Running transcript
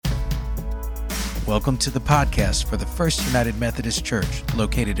Welcome to the podcast for the First United Methodist Church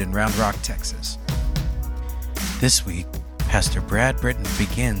located in Round Rock, Texas. This week, Pastor Brad Brittain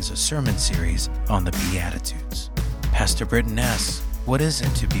begins a sermon series on the Beatitudes. Pastor Brittain asks, what is it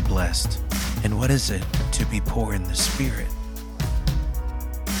to be blessed? And what is it to be poor in the Spirit?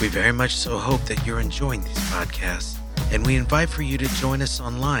 We very much so hope that you're enjoying these podcasts, and we invite for you to join us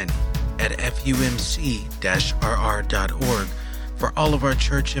online at fumc-rr.org for all of our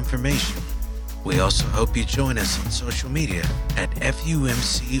church information. We also hope you join us on social media at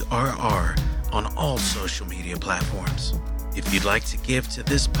FUMCRR on all social media platforms. If you'd like to give to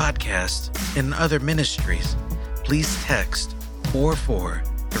this podcast and other ministries, please text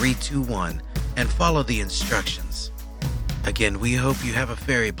 44321 and follow the instructions. Again, we hope you have a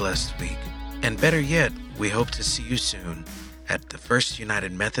very blessed week, and better yet, we hope to see you soon at the First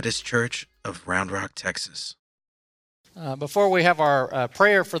United Methodist Church of Round Rock, Texas. Before we have our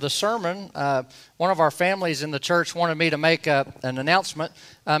prayer for the sermon, one of our families in the church wanted me to make an announcement.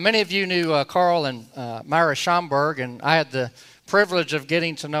 Many of you knew Carl and Myra Schomburg, and I had the privilege of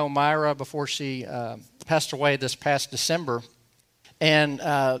getting to know Myra before she passed away this past December. And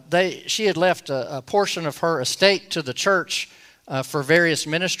she had left a portion of her estate to the church for various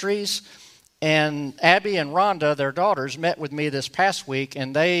ministries. And Abby and Rhonda, their daughters, met with me this past week,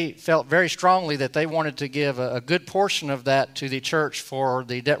 and they felt very strongly that they wanted to give a good portion of that to the church for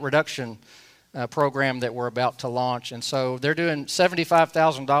the debt reduction program that we're about to launch. And so they're doing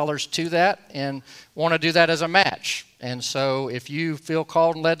 $75,000 to that and want to do that as a match. And so if you feel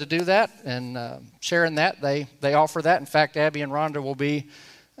called and led to do that and sharing that, they offer that. In fact, Abby and Rhonda will be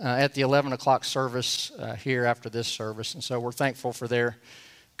at the 11 o'clock service here after this service. And so we're thankful for their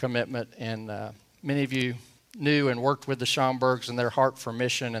commitment, and many of you knew and worked with the Schomburgs and their heart for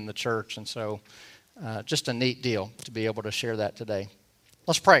mission and the church, and so just a neat deal to be able to share that today.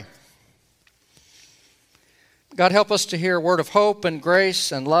 Let's pray. God, help us to hear a word of hope and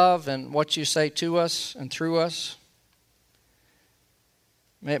grace and love and what you say to us and through us.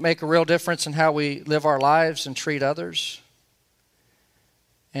 May it make a real difference in how we live our lives and treat others.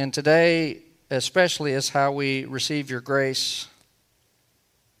 And today, especially, is how we receive your grace,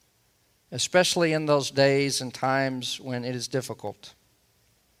 especially in those days and times when it is difficult.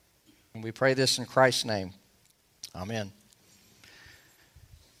 And we pray this in Christ's name. Amen.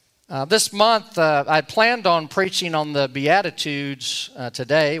 This month, I planned on preaching on the Beatitudes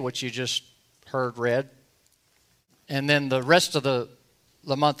today, which you just heard read. And then the rest of the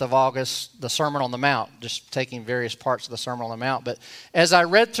month of August, the Sermon on the Mount, just taking various parts of the Sermon on the Mount. But as I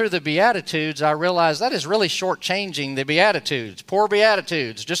read through the Beatitudes, I realized that is really shortchanging the Beatitudes. Poor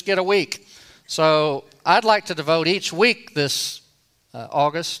Beatitudes, just get a week. So I'd like to devote each week this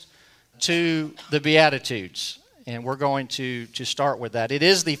August to the Beatitudes. And we're going to start with that. It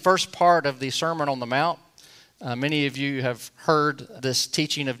is the first part of the Sermon on the Mount. Many of you have heard this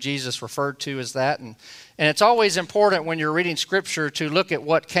teaching of Jesus referred to as that. And it's always important when you're reading Scripture to look at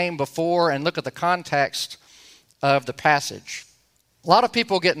what came before and look at the context of the passage. A lot of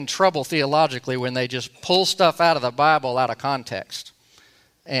people get in trouble theologically when they just pull stuff out of the Bible out of context.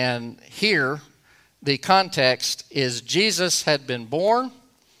 And here, the context is Jesus had been born.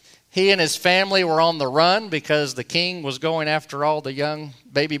 He and his family were on the run because the king was going after all the young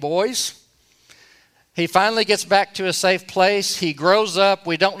baby boys. He finally gets back to a safe place. He grows up.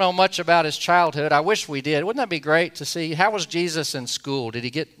 We don't know much about his childhood. I wish we did. Wouldn't that be great to see? How was Jesus in school? Did he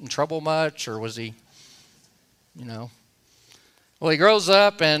get in trouble much, or was he, Well, he grows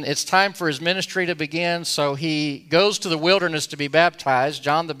up, and it's time for his ministry to begin, so he goes to the wilderness to be baptized.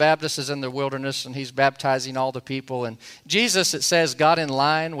 John the Baptist is in the wilderness, and he's baptizing all the people. And Jesus, it says, got in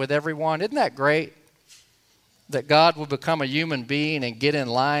line with everyone. Isn't that great? That God will become a human being and get in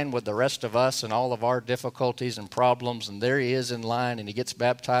line with the rest of us and all of our difficulties and problems. And there he is in line, and he gets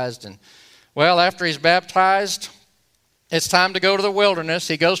baptized. And, well, after he's baptized, it's time to go to the wilderness.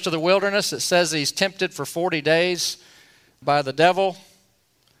 He goes to the wilderness. It says he's tempted for 40 days by the devil.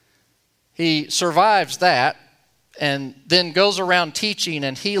 He survives that and then goes around teaching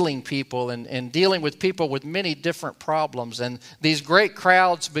and healing people and dealing with people with many different problems. And these great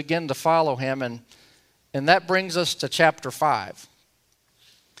crowds begin to follow him, and that brings us to chapter 5.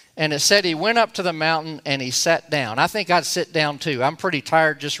 And it said he went up to the mountain and he sat down. I think I'd sit down too. I'm pretty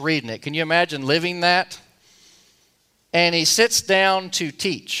tired just reading it. Can you imagine living that? And he sits down to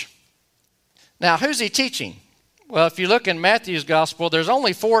teach. Now, who's he teaching? Well, if you look in Matthew's gospel, there's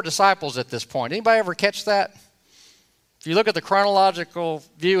only 4 disciples at this point. Anybody ever catch that? If you look at the chronological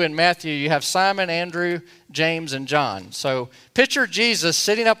view in Matthew, you have Simon, Andrew, James, and John. So picture Jesus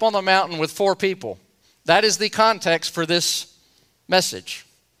sitting up on the mountain with 4 people. That is the context for this message.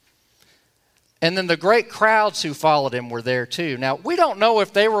 And then the great crowds who followed him were there too. Now, we don't know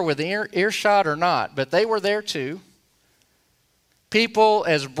if they were within earshot or not, but they were there too. People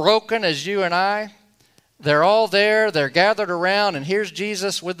as broken as you and I, they're all there, they're gathered around, and here's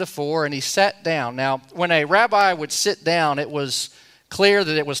Jesus with the four, and he sat down. Now, when a rabbi would sit down, it was clear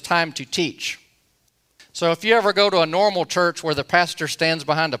that it was time to teach. So if you ever go to a normal church where the pastor stands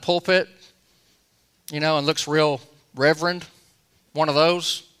behind a pulpit, and looks real reverend, one of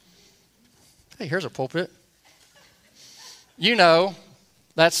those, hey, here's a pulpit.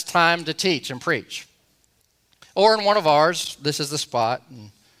 That's time to teach and preach. Or in one of ours, this is the spot.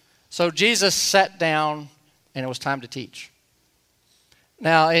 So Jesus sat down, and it was time to teach.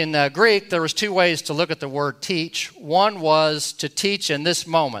 Now, in Greek, there was two ways to look at the word teach. One was to teach in this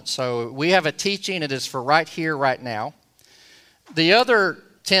moment. So we have a teaching. It is for right here, right now. The other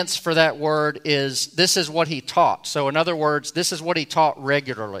tense for that word is this is what he taught. So in other words, this is what he taught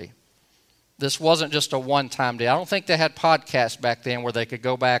regularly. This wasn't just a one-time deal. I don't think they had podcasts back then where they could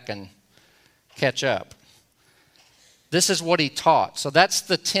go back and catch up. This is what he taught. So that's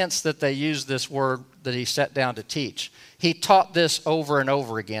the tense that they use this word that he sat down to teach. He taught this over and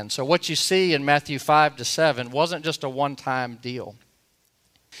over again. So what you see in Matthew 5-7 wasn't just a one-time deal.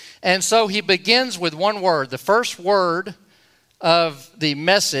 And so he begins with one word. The first word of the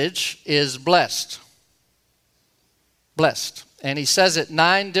message is blessed. Blessed. And he says it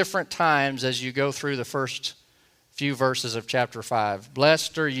 9 different times as you go through the first few verses of chapter 5.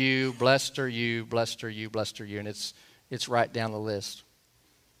 Blessed are you, blessed are you, blessed are you, blessed are you. And it's right down the list.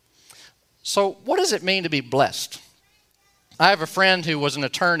 So what does it mean to be blessed? I have a friend who was an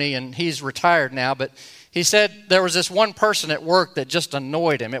attorney, and he's retired now, but he said there was this one person at work that just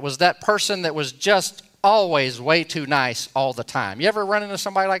annoyed him. It was that person that was just always way too nice all the time. You ever run into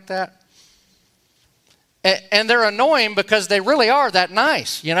somebody like that? And they're annoying because they really are that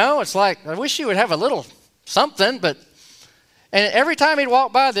nice, It's like, I wish you would have a little something, and every time he'd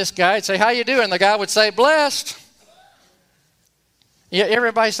walk by this guy, he'd say, how you doing? The guy would say, blessed. Yeah,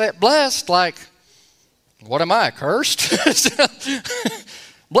 everybody say blessed, like, what am I, cursed?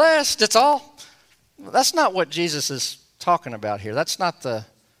 Blessed, it's all. That's not what Jesus is talking about here. That's not the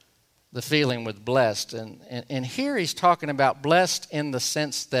feeling with blessed. And here he's talking about blessed in the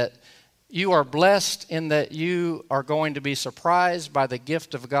sense that you are blessed in that you are going to be surprised by the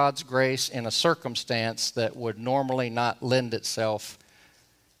gift of God's grace in a circumstance that would normally not lend itself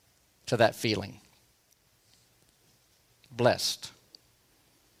to that feeling. Blessed.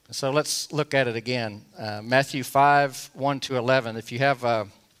 So let's look at it again. Matthew 5, 1-11. If you have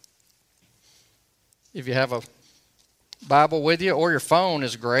a Bible with you, or your phone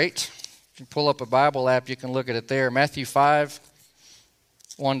is great. If you pull up a Bible app, you can look at it there. Matthew 5,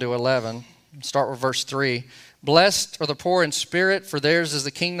 1-11. Start with verse 3. Blessed are the poor in spirit, for theirs is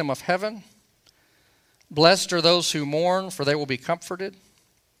the kingdom of heaven. Blessed are those who mourn, for they will be comforted.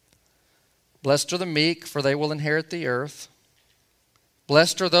 Blessed are the meek, for they will inherit the earth.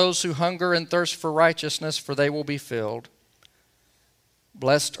 Blessed are those who hunger and thirst for righteousness, for they will be filled.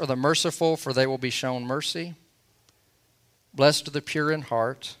 Blessed are the merciful, for they will be shown mercy. Blessed are the pure in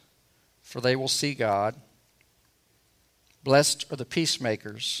heart, for they will see God. Blessed are the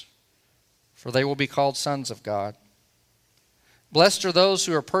peacemakers, for they will be called sons of God. Blessed are those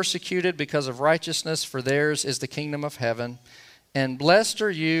who are persecuted because of righteousness, for theirs is the kingdom of heaven. And blessed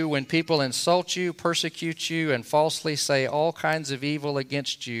are you when people insult you, persecute you, and falsely say all kinds of evil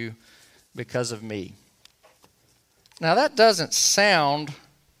against you because of me. Now that doesn't sound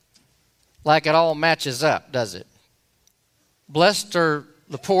like it all matches up, does it? Blessed are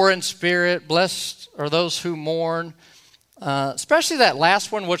the poor in spirit, blessed are those who mourn. Especially that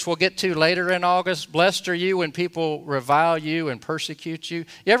last one, which we'll get to later in August. Blessed are you when people revile you and persecute you.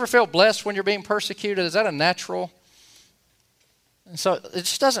 You ever feel blessed when you're being persecuted? Is that a natural? And so it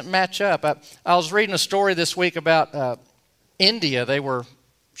just doesn't match up. I was reading a story this week about India. They were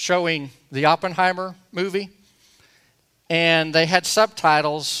showing the Oppenheimer movie, and they had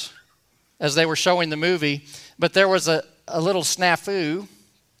subtitles as they were showing the movie, but there was a little snafu.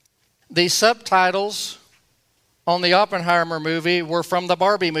 The subtitles on the Oppenheimer movie were from the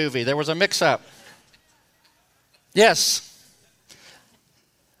Barbie movie. There was a mix-up. Yes.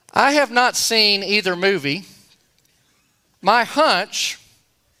 I have not seen either movie. My hunch,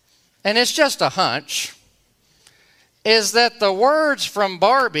 and it's just a hunch, is that the words from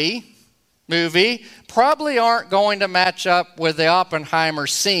Barbie movie probably aren't going to match up with the Oppenheimer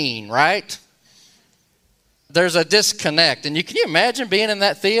scene, right? There's a disconnect. And can you imagine being in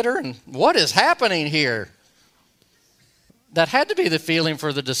that theater and what is happening here? That had to be the feeling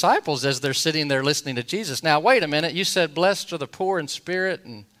for the disciples as they're sitting there listening to Jesus. Now, wait a minute. You said, blessed are the poor in spirit,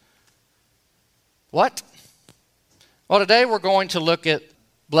 and What? Well, today we're going to look at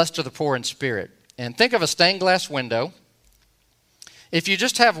blessed are the poor in spirit. And think of a stained glass window. If you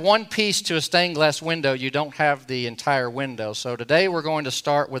just have one piece to a stained glass window, you don't have the entire window. So today we're going to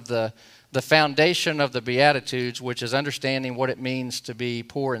start with the foundation of the Beatitudes, which is understanding what it means to be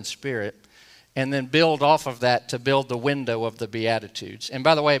poor in spirit, and then build off of that to build the window of the Beatitudes. And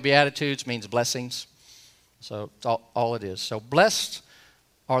by the way, Beatitudes means blessings. So it's all it is. So blessed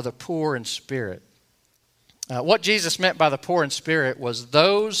are the poor in spirit. What Jesus meant by the poor in spirit was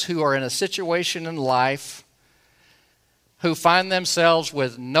those who are in a situation in life who find themselves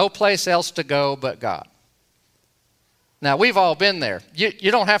with no place else to go but God. Now, we've all been there.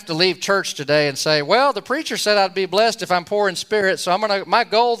 You don't have to leave church today and say, well, the preacher said I'd be blessed if I'm poor in spirit, so my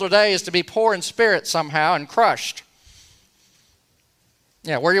goal today is to be poor in spirit somehow and crushed.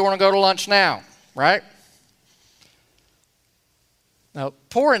 Yeah, where do you want to go to lunch now, right? Now,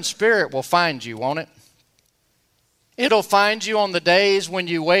 poor in spirit will find you, won't it? It'll find you on the days when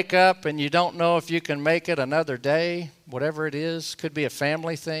you wake up and you don't know if you can make it another day, whatever it is. Could be a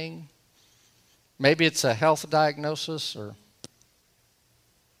family thing. Maybe it's a health diagnosis,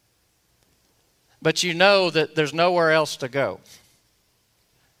 but you know that there's nowhere else to go.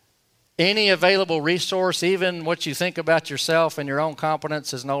 Any available resource, even what you think about yourself and your own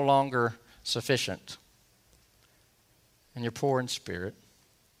competence, is no longer sufficient. And you're poor in spirit.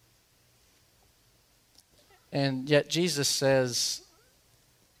 And yet Jesus says,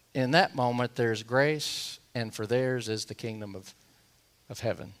 in that moment there's grace, and for theirs is the kingdom of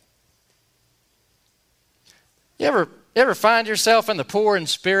heaven. You ever find yourself in the poor in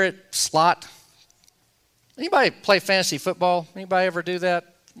spirit slot? Anybody play fantasy football? Anybody ever do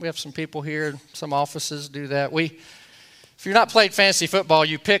that? We have some people here, some offices do that. If you're not played fantasy football,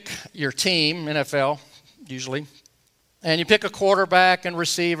 you pick your team, NFL usually, and you pick a quarterback and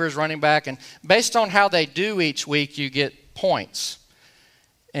receivers, running back, and based on how they do each week, you get points.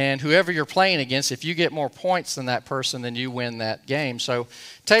 And whoever you're playing against, if you get more points than that person, then you win that game. So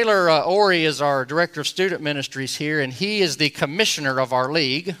Taylor Ori is our director of student ministries here, and he is the commissioner of our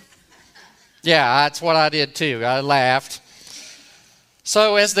league. Yeah, that's what I did too. I laughed.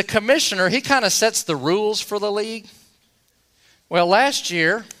 So as the commissioner, he kind of sets the rules for the league. Well, last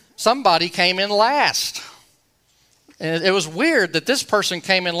year, somebody came in last. And it was weird that this person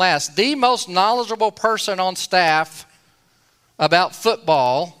came in last. The most knowledgeable person on staff about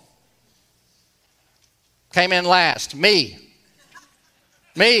football came in last. Me.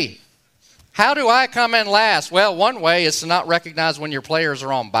 How do I come in last? Well, one way is to not recognize when your players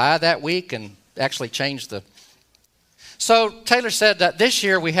are on bye that week and actually change the... So Taylor said that this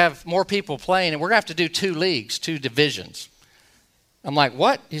year we have more people playing and we're going to have to do 2 leagues, 2 divisions. I'm like,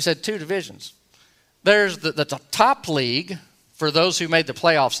 what? He said 2 divisions. There's the top league for those who made the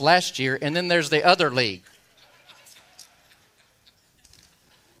playoffs last year, and then there's the other league.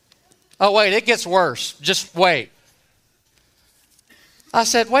 Oh, wait, it gets worse. Just wait. I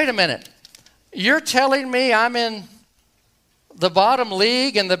said, wait a minute. You're telling me I'm in the bottom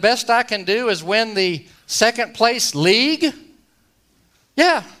league and the best I can do is win the second place league?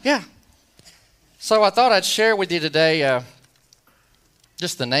 Yeah. So I thought I'd share with you today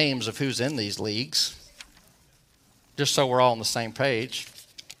just the names of who's in these leagues, just so we're all on the same page.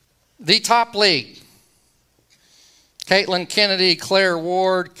 The top league. Caitlin Kennedy, Claire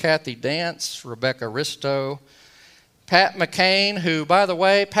Ward, Kathy Dance, Rebecca Risto, Pat McCain, who, by the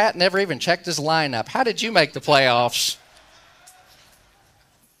way, Pat never even checked his lineup. How did you make the playoffs?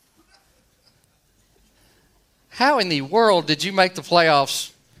 How in the world did you make the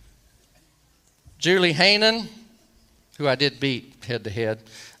playoffs? Julie Hainan, who I did beat head-to-head.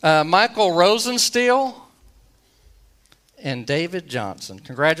 Michael Rosensteel, and David Johnson.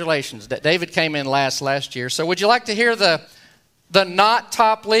 Congratulations. David came in last year. So would you like to hear the not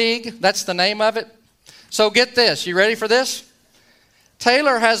top league? That's the name of it. So get this. You ready for this?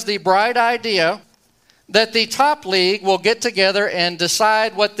 Taylor has the bright idea that the top league will get together and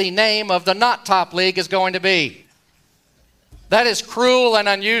decide what the name of the not top league is going to be. That is cruel and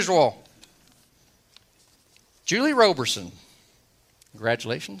unusual. Julie Roberson.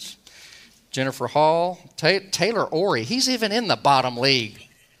 Congratulations. Jennifer Hall, Taylor Ori, he's even in the bottom league.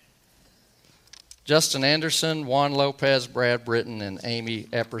 Justin Anderson, Juan Lopez, Brad Brittain, and Amy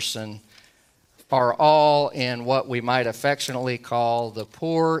Epperson are all in what we might affectionately call the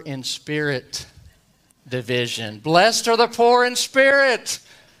poor in spirit division. Blessed are the poor in spirit,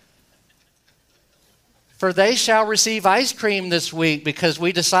 for they shall receive ice cream this week, because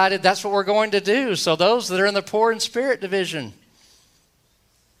we decided that's what we're going to do. So those that are in the poor in spirit division,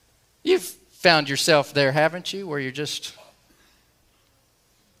 you've found yourself there, haven't you, where you're just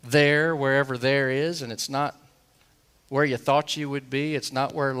there, wherever there is, and it's not where you thought you would be. It's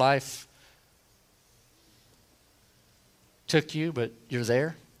not where life took you, but you're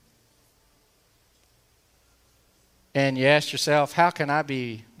there. And you ask yourself, how can I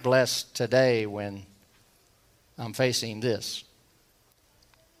be blessed today when I'm facing this?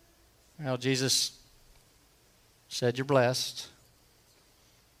 Well, Jesus said you're blessed.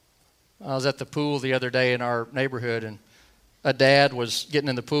 I was at the pool the other day in our neighborhood, and a dad was getting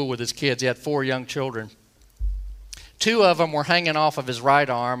in the pool with his kids. He had 4 young children. 2 of them were hanging off of his right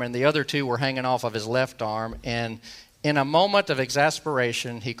arm, and the other 2 were hanging off of his left arm. And in a moment of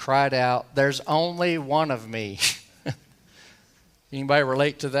exasperation, he cried out, "There's only one of me." Anybody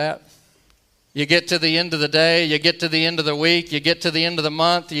relate to that? You get to the end of the day, you get to the end of the week, you get to the end of the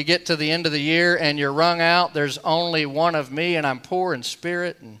month, you get to the end of the year, and you're wrung out. There's only one of me, and I'm poor in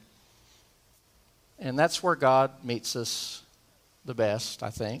spirit. And that's where God meets us the best, I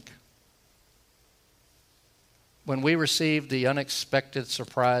think. When we receive the unexpected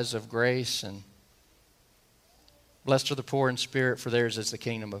surprise of grace, and blessed are the poor in spirit, for theirs is the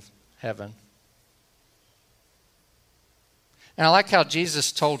kingdom of heaven. And I like how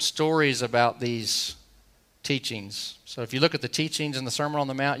Jesus told stories about these teachings. So if you look at the teachings in the Sermon on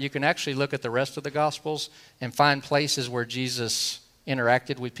the Mount, you can actually look at the rest of the Gospels and find places where Jesus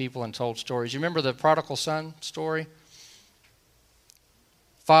interacted with people and told stories. You remember the prodigal son story?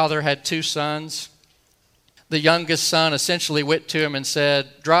 Father had 2 sons. The youngest son essentially went to him and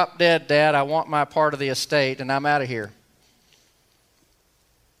said, "Drop dead, Dad, I want my part of the estate and I'm out of here."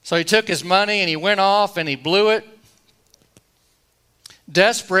 So he took his money and he went off and he blew it.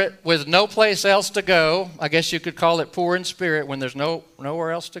 Desperate, with no place else to go, I guess you could call it poor in spirit when there's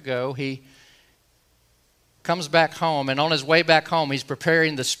nowhere else to go, he comes back home, and on his way back home, he's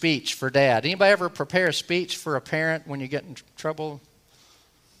preparing the speech for Dad. Anybody ever prepare a speech for a parent when you get in trouble?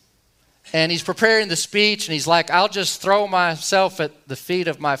 And he's preparing the speech, and he's like, "I'll just throw myself at the feet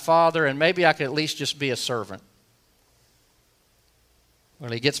of my father, and maybe I could at least just be a servant."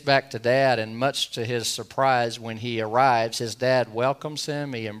 Well, he gets back to Dad, and much to his surprise, when he arrives, his dad welcomes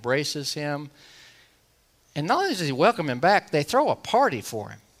him, he embraces him. And not only does he welcome him back, they throw a party for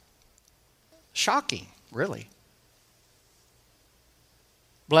him. Shocking, really.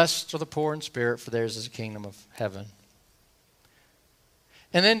 Blessed are the poor in spirit, for theirs is the kingdom of heaven.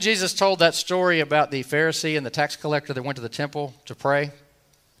 And then Jesus told that story about the Pharisee and the tax collector that went to the temple to pray.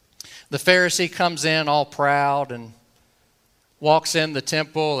 The Pharisee comes in all proud and walks in the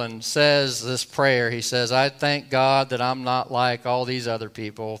temple and says this prayer. He says, "I thank God that I'm not like all these other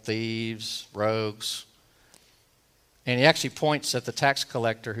people, thieves, rogues." And he actually points at the tax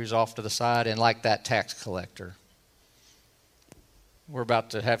collector who's off to the side, and like that tax collector. We're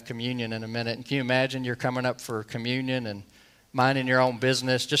about to have communion in a minute. And can you imagine you're coming up for communion and minding your own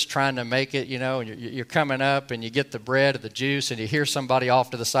business, just trying to make it, and you're coming up and you get the bread or the juice and you hear somebody off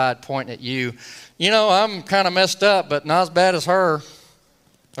to the side pointing at you. I'm kind of messed up, but not as bad as her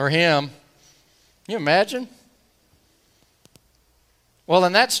or him. Can you imagine? Well,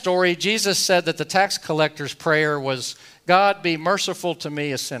 in that story, Jesus said that the tax collector's prayer was, "God, be merciful to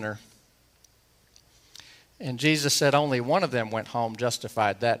me, a sinner." And Jesus said only one of them went home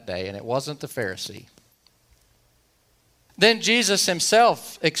justified that day, and it wasn't the Pharisee. Then Jesus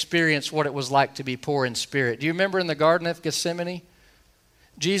himself experienced what it was like to be poor in spirit. Do you remember in the Garden of Gethsemane?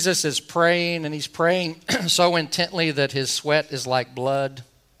 Jesus is praying, and he's praying so intently that his sweat is like blood.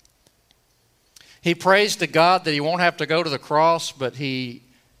 He prays to God that he won't have to go to the cross, but he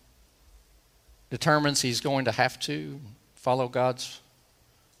determines he's going to have to follow God's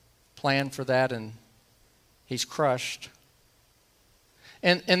plan for that, and he's crushed.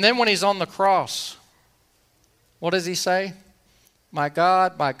 And then when he's on the cross, what does he say? My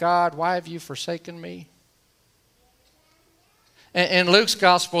God, why have you forsaken me?" In Luke's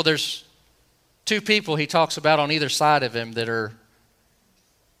gospel, there's 2 people he talks about on either side of him that are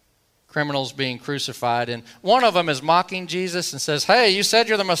criminals being crucified. And one of them is mocking Jesus and says, "Hey, you said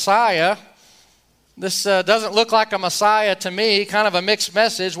you're the Messiah. This doesn't look like a Messiah to me, kind of a mixed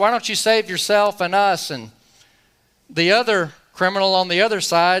message. Why don't you save yourself and us?" And the other criminal on the other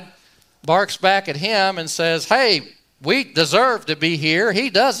side barks back at him and says, "Hey, we deserve to be here. He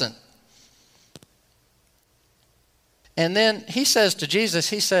doesn't." And then he says to Jesus,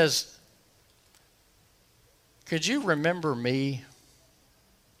 he says, "Could you remember me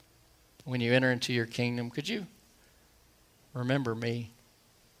when you enter into your kingdom? Could you remember me?"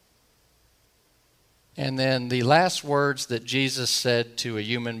 And then the last words that Jesus said to a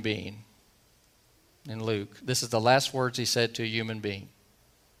human being in Luke, this is the last words he said to a human being.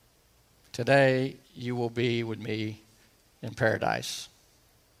 "Today you will be with me in paradise."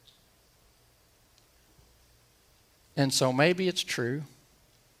 And so maybe it's true.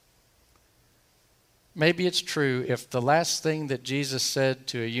 Maybe it's true if the last thing that Jesus said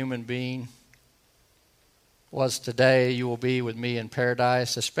to a human being was, "Today you will be with me in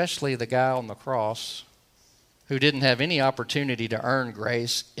paradise," especially the guy on the cross who didn't have any opportunity to earn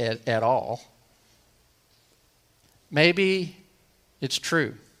grace at all. Maybe it's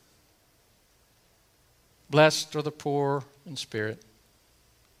true. Blessed are the poor in spirit,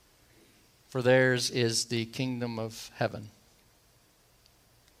 for theirs is the kingdom of heaven.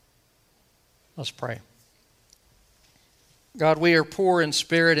 Let's pray. God, we are poor in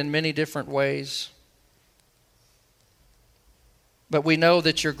spirit in many different ways, but we know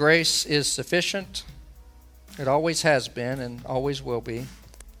that your grace is sufficient. It always has been and always will be.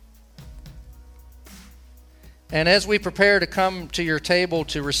 And as we prepare to come to your table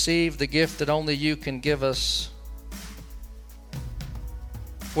to receive the gift that only you can give us,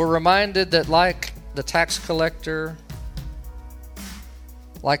 we're reminded that like the tax collector,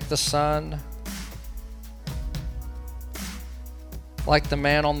 like the son, like the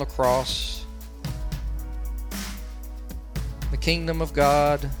man on the cross, the kingdom of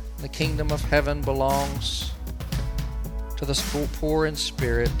God, the kingdom of heaven belongs to the poor in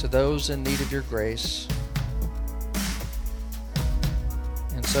spirit, to those in need of your grace.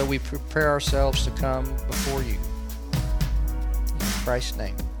 And so we prepare ourselves to come before you. In Christ's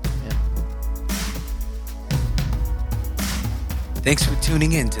name, amen. Thanks for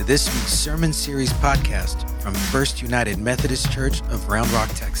tuning in to this week's Sermon Series podcast from First United Methodist Church of Round Rock,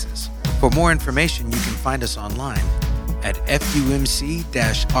 Texas. For more information, you can find us online at fumc-rr.org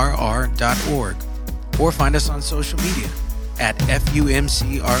or find us on social media at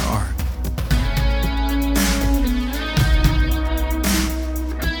FUMCRR.